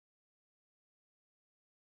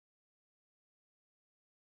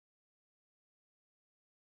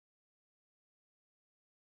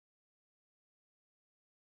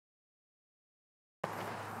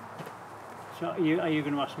So are you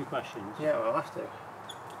going to ask me questions? Yeah, well, I'll have to.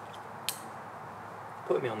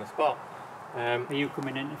 Put me on the spot. Are you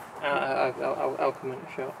coming in? I'll come in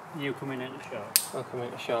a shot. You coming in a shot? I'll come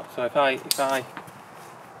in a shot. So if I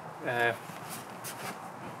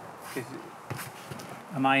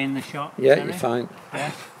am I in the shot? Yeah, Terry? you're fine.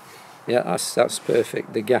 Yeah. Yeah, that's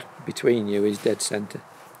perfect. The gap between you is dead centre.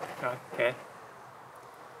 okay.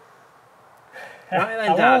 Right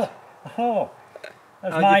then, Dad. Oh,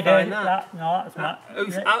 that's How'd my you find day. that? No, that's my.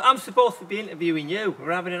 I'm supposed to be interviewing you.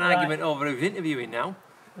 We're having an argument over who's interviewing now.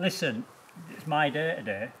 Listen, it's my day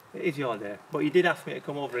today. It is your day, but you did ask me to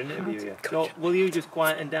come over and interview you. So will you just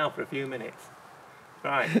quieten down for a few minutes?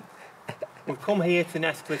 Right. We've come here to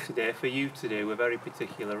Nesscliffe today for you to do a very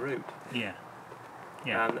particular route. Yeah.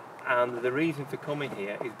 Yeah. And the reason for coming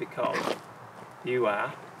here is because you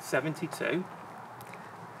are 72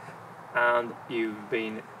 and you've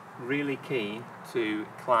been really keen to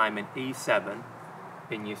climb an E7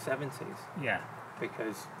 in your 70s. Yeah.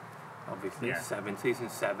 Because obviously 70s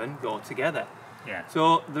and 7 go together. Yeah.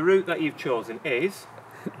 So the route that you've chosen is...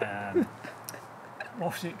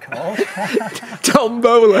 what's it called?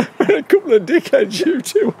 Tombola. A couple of dickheads you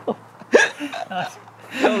two are.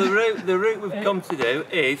 So the route we've come to do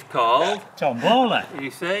is called... Tombola.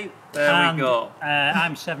 You see? There we go.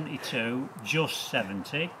 I'm 72, just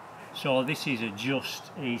 70. So this is a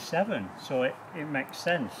just E7. So it makes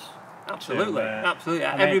sense. Absolutely, absolutely.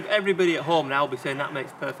 I mean, Everybody at home now will be saying that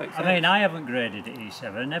makes perfect sense. I mean, I haven't graded at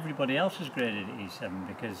E7. Everybody else has graded at E7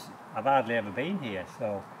 because I've hardly ever been here.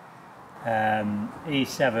 So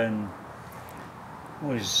E7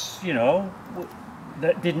 was, you know,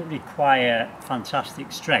 that didn't require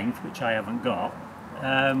fantastic strength, which I haven't got.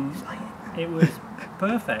 It was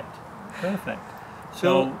perfect.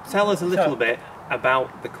 So tell us a little bit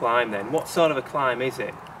about the climb then. What sort of a climb is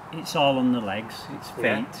it? It's all on the legs. It's feet.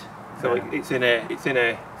 Yeah. So it's in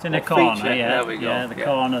a corner. Feature. Yeah, there we go. Yeah, the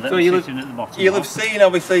corner that so was sitting at the bottom. You'll have seen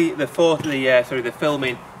obviously the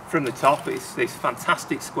filming from the top. It's this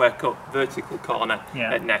fantastic square cut vertical corner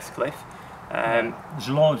at Nesscliffe. There's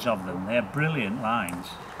loads of them. They're brilliant lines.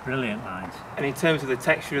 Brilliant lines. And in terms of the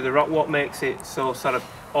texture of the rock, what makes it so sort of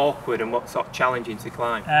awkward and what sort of challenging to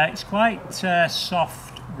climb? It's quite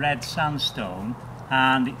soft red sandstone,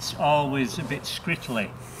 and it's always a bit scrittly.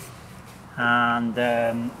 And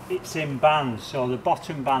it's in bands, so the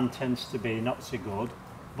bottom band tends to be not so good,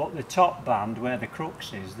 but the top band where the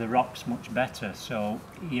crux is, the rock's much better, so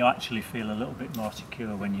you actually feel a little bit more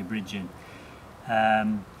secure when you're bridging.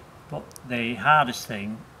 But the hardest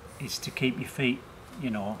thing is to keep your feet, you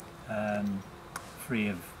know, free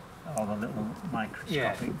of all the little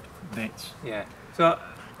microscopic bits. Yeah. So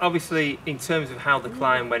obviously, in terms of how the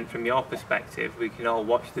climb went from your perspective, we can all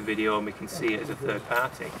watch the video and we can see it as a third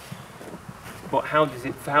party. But how did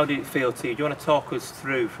it feel to you? Do you want to talk us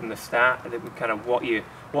through from the start, kind of what you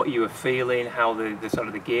were feeling, how the sort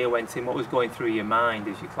of the gear went in, what was going through your mind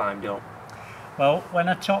as you climbed up? Well, when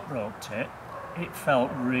I top roped it, it felt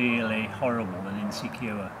really horrible and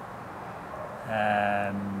insecure.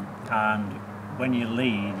 And when you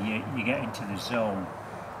lead, you get into the zone,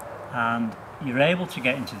 and you're able to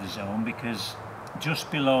get into the zone because just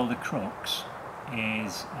below the crux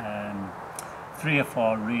is 3 or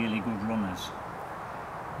 4 really good runners.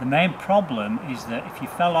 The main problem is that if you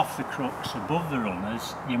fell off the crux above the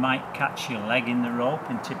runners, you might catch your leg in the rope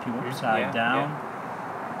and tip you upside down.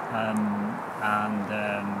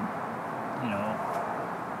 You know,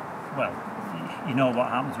 well, you know what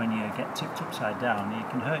happens when you get tipped upside down, you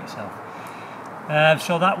can hurt yourself.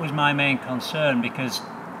 So that was my main concern, because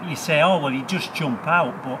you say, oh well, you just jump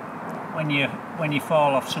out, but when you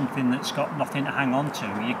fall off something that's got nothing to hang on to,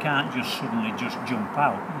 you can't just suddenly just jump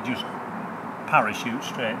out. You just parachute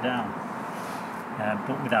straight down,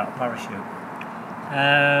 but without a parachute.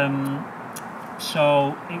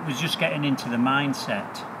 So it was just getting into the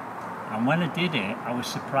mindset, and when I did it, I was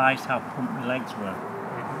surprised how pumped my legs were.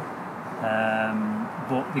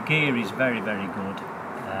 But the gear is very, very good.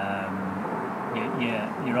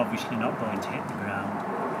 You're obviously not going to hit the ground,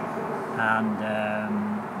 and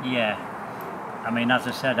yeah, I mean, as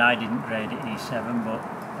I said, I didn't grade it E7, but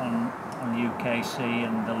on UKC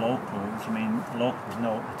and the locals, I mean, the locals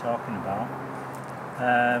know what they're talking about,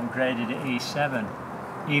 graded it E7,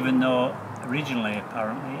 even though originally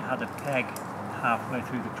apparently it had a peg halfway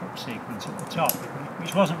through the crux sequence at the top,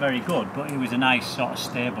 which wasn't very good, but it was a nice sort of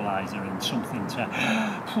stabiliser and something to,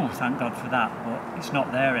 thank God for that, but it's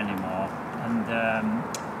not there anymore. And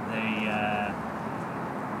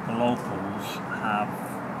the locals have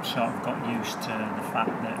sort of got used to the fact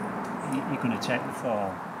that you're going to take the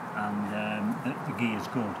fall, and the gear's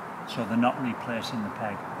good. so they're not replacing the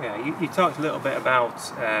peg. Yeah, you talked a little bit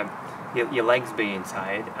about your legs being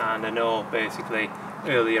tired, and I know basically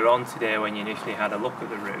earlier on today when you initially had a look at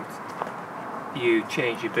the route, you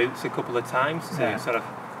changed your boots a couple of times to sort of,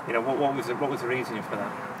 you know, what was the reasoning for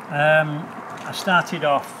that? I started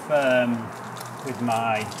off with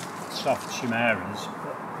my soft chimeras,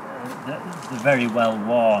 they're very well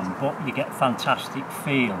worn, but you get fantastic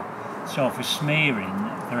feel. So for smearing,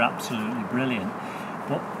 they're absolutely brilliant.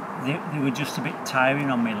 But they were just a bit tiring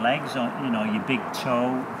on my legs, or, you know, your big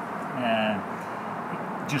toe.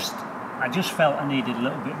 I just felt I needed a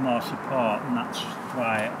little bit more support, and that's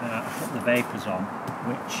why I put the vapors on,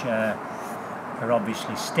 which are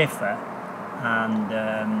obviously stiffer, and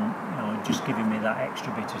you know, just giving me that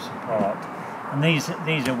extra bit of support. And these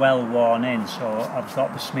are well worn in, so I've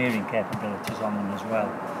got the smearing capabilities on them as well.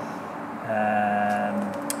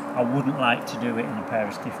 I wouldn't like to do it in a pair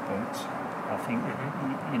of stiff boots. I think,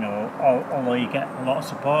 you know, although you get a lot of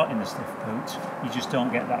support in the stiff boots, you just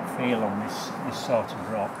don't get that feel on this sort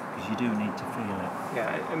of rock, because you do need to feel it.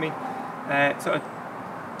 Yeah, I mean, sort of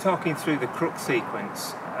talking through the crux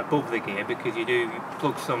sequence above the gear, because you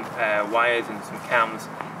plug some wires and some cams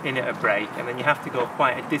in at a break, and then you have to go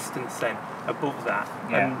quite a distance then above that,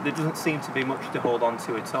 and there doesn't seem to be much to hold on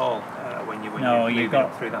to at all when you're moving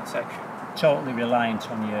up through that section. Totally reliant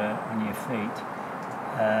on your feet.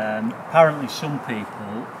 Apparently some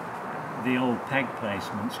people, the old peg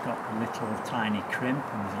placement's got a little tiny crimp,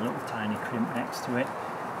 and there's a little tiny crimp next to it,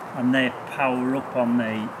 and they power up on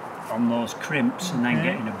those crimps and then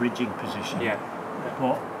get in a bridging position.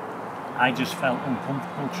 But I just felt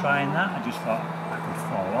uncomfortable trying that. I just thought I could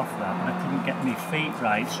fall off that, and I couldn't get my feet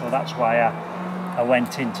right, so that's why I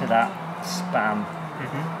went into that span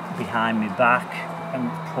behind my back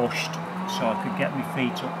and pushed so I could get my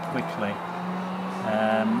feet up quickly.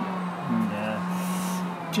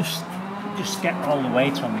 Just get all the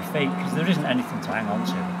weight on my feet, because there isn't anything to hang on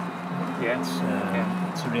to.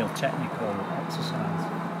 It's a real technical exercise.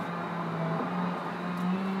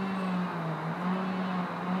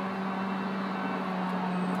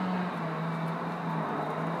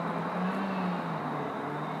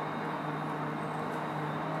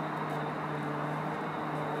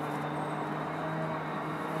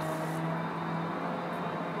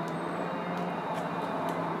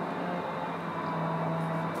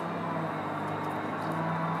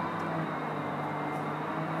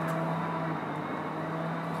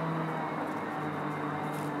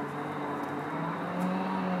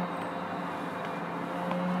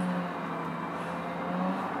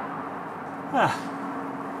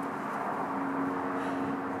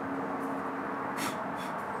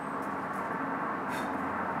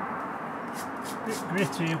 Bit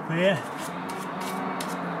gritty up here.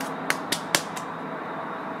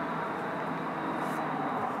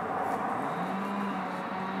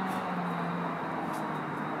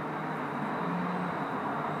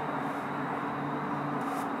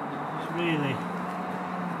 It's really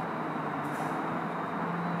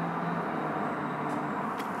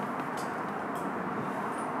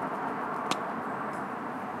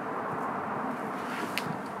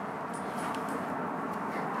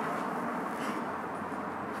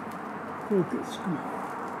focus, come on.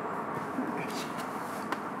 Focus.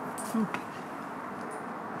 Okay.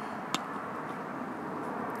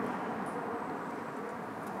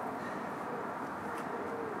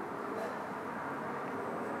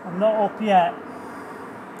 I'm not up yet.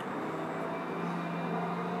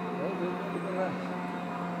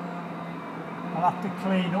 I'll have to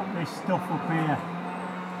clean up this stuff up here.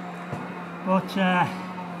 But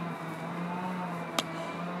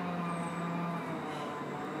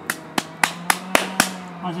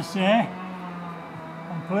as I say,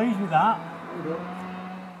 I'm pleased with that.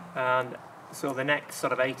 And so the next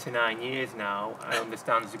sort of 8 to 9 years now, I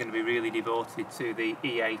understand, is going to be really devoted to the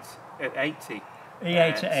E8 at 80.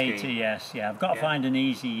 E8 at 80, scheme. Yes, yeah. I've got to find an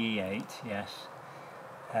easy E8, yes.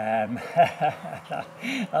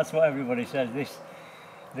 That's what everybody says.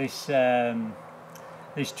 This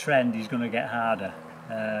trend is going to get harder.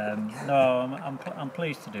 No, I'm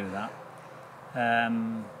pleased to do that.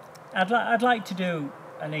 I'd like to do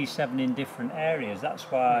an E7 in different areas. That's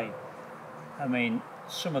why, I mean,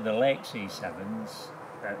 some of the Lakes E7s,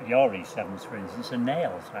 your E7s for instance, are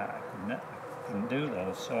nails. I couldn't do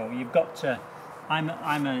those. So you've got to. I'm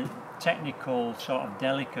a technical, sort of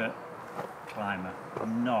delicate climber.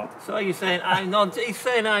 I'm not. So are you saying I'm non? He's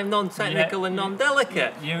saying I'm non-technical and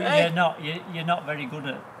non-delicate. You're not. You're not very good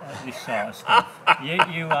at this sort of stuff.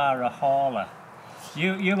 you are a hauler.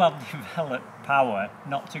 You have developed power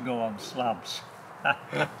not to go on slabs.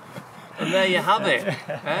 And there you have it,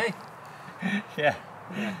 eh? Yeah.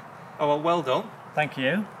 Oh, well done. Thank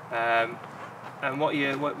you. And what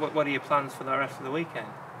are your plans for the rest of the weekend?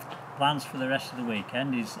 Plans for the rest of the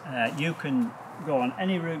weekend is you can go on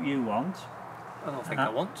any route you want. I don't think I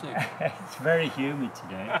want to. It's very humid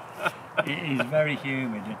today. It is very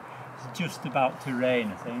humid. It's just about to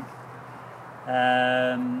rain, I think.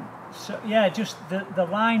 So yeah, just the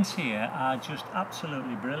lines here are just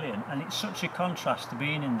absolutely brilliant, and it's such a contrast to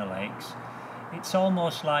being in the lakes. It's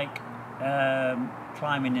almost like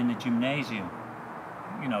climbing in a gymnasium.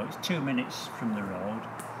 You know, it's 2 minutes from the road,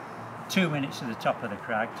 2 minutes to the top of the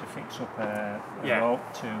crag to fix up a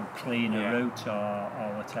rope to clean a route or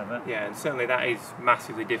whatever. Yeah, and certainly that is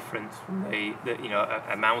massively different from the you know,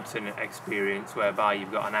 a mountain experience whereby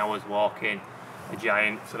you've got an hour's walking, a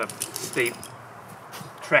giant sort of steep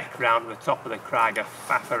trek round to the top of the crag, a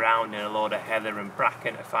faff around in a load of heather and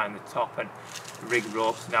bracken to find the top, and rig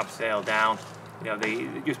ropes and abseil down. You know,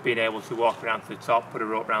 just being able to walk around to the top, put a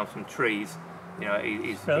rope around some trees, you know,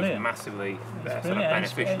 is massively sort of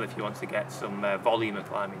beneficial if you want to get some volume of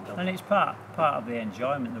climbing done. And it's part of the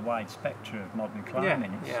enjoyment, the wide spectrum of modern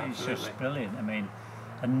climbing. It's just brilliant. I mean,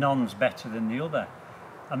 and none's better than the other.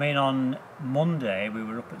 I mean, on Monday we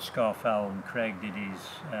were up at Scafell and Craig did his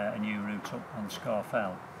a new route up on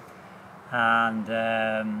Scafell,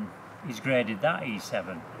 and he's graded that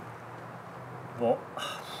E7, but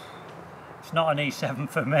it's not an E7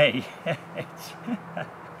 for me.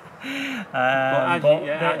 But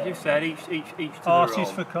as you said, each to horses their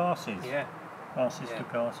own. for courses. Yeah. Horses for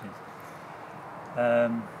courses.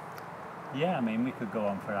 Yeah, I mean, we could go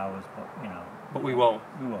on for hours, but you know. But we won't.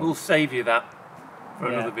 We'll save you that for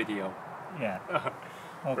another video. Yeah.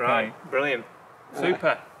 Okay. Right. Brilliant.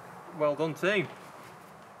 Super. Well done, team.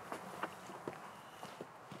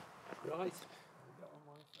 Right.